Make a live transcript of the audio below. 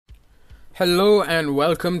Hello and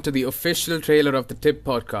welcome to the official trailer of the Tip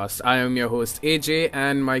podcast. I am your host AJ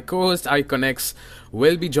and my co-host iConnex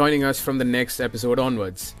will be joining us from the next episode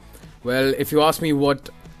onwards. Well, if you ask me what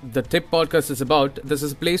the Tip podcast is about, this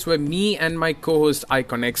is a place where me and my co-host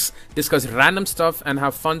iConnex discuss random stuff and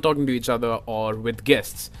have fun talking to each other or with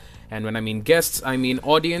guests. And when I mean guests, I mean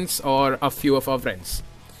audience or a few of our friends.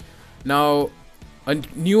 Now, a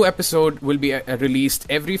new episode will be released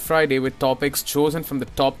every Friday with topics chosen from the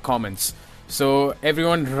top comments. So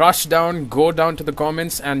everyone go down to the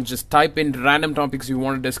comments and just type in random topics you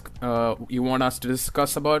want us to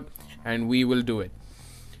discuss about, and we will do it.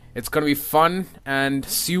 It's gonna be fun, and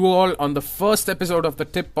see you all on the first episode of the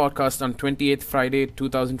Tip podcast on 28th Friday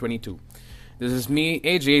 2022. This is me,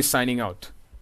 AJ, signing out.